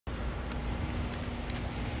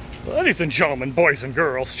Ladies and gentlemen, boys and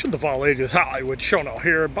girls, children of all ages, HollywoodShono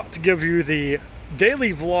here, about to give you the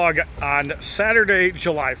daily vlog on Saturday,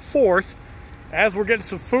 July 4th, as we're getting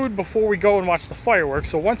some food before we go and watch the fireworks.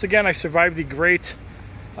 So once again, I survived the great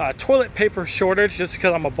toilet paper shortage, just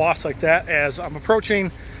because I'm a boss like that, as I'm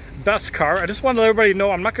approaching Beth's car. I just wanted to let everybody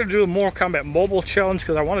know I'm not going to do a Mortal Kombat Mobile challenge,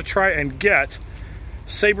 because I want to try and get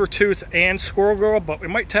Sabretooth and Squirrel Girl, but we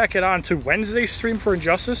might tack it on to Wednesday's stream for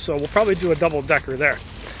Injustice, so we'll probably do a double-decker there.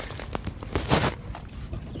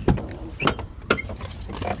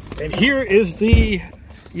 And here is the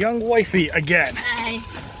young wifey again. Hi.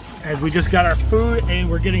 As we just got our food and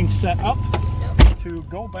we're getting set up to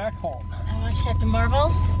go back home. I watch Captain Marvel.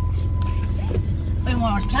 We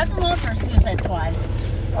want to watch Captain Marvel or Suicide Squad?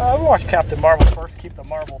 We'll watch Captain Marvel first, keep the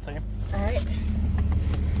Marvel theme. Alright.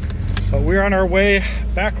 But we're on our way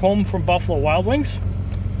back home from Buffalo Wild Wings.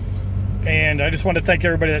 And I just want to thank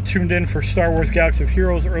everybody that tuned in for Star Wars Galaxy of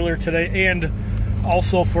Heroes earlier today, and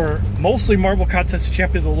also for mostly Marvel Contest of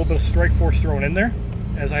Champions, a little bit of Strike Force thrown in there,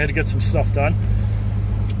 as I had to get some stuff done.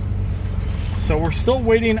 So we're still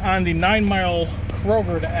waiting on the 9 Mile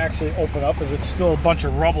Kroger to actually open up, as it's still a bunch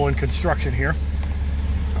of rubble and construction here.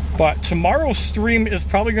 But tomorrow's stream is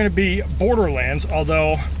probably going to be Borderlands,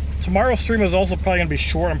 although tomorrow's stream is also probably going to be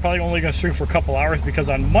short. I'm probably only going to stream for a couple hours, because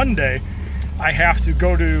on Monday I have to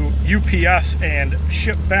go to UPS and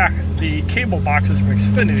ship back the cable boxes from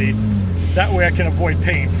Xfinity. That way I can avoid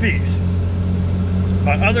paying fees.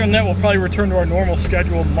 But other than that, we'll probably return to our normal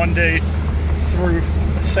schedule Monday through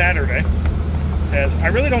Saturday, as I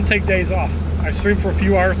really don't take days off. I stream for a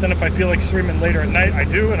few hours, then if I feel like streaming later at night, I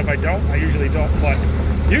do, and if I don't, I usually don't. But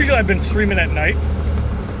usually I've been streaming at night.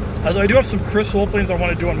 Although I do have some crystal openings I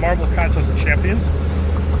want to do on Marvel Contest of Champions.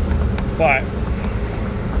 But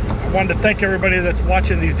I wanted to thank everybody that's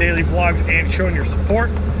watching these daily vlogs and showing your support.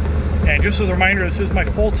 And just as a reminder, this is my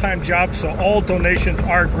full-time job, so all donations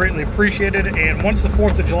are greatly appreciated. And once the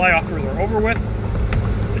 4th of July offers are over with,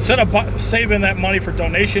 instead of saving that money for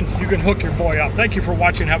donation, you can hook your boy up. Thank you for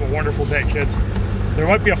watching. Have a wonderful day, kids. There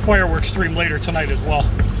might be a fireworks stream later tonight as well.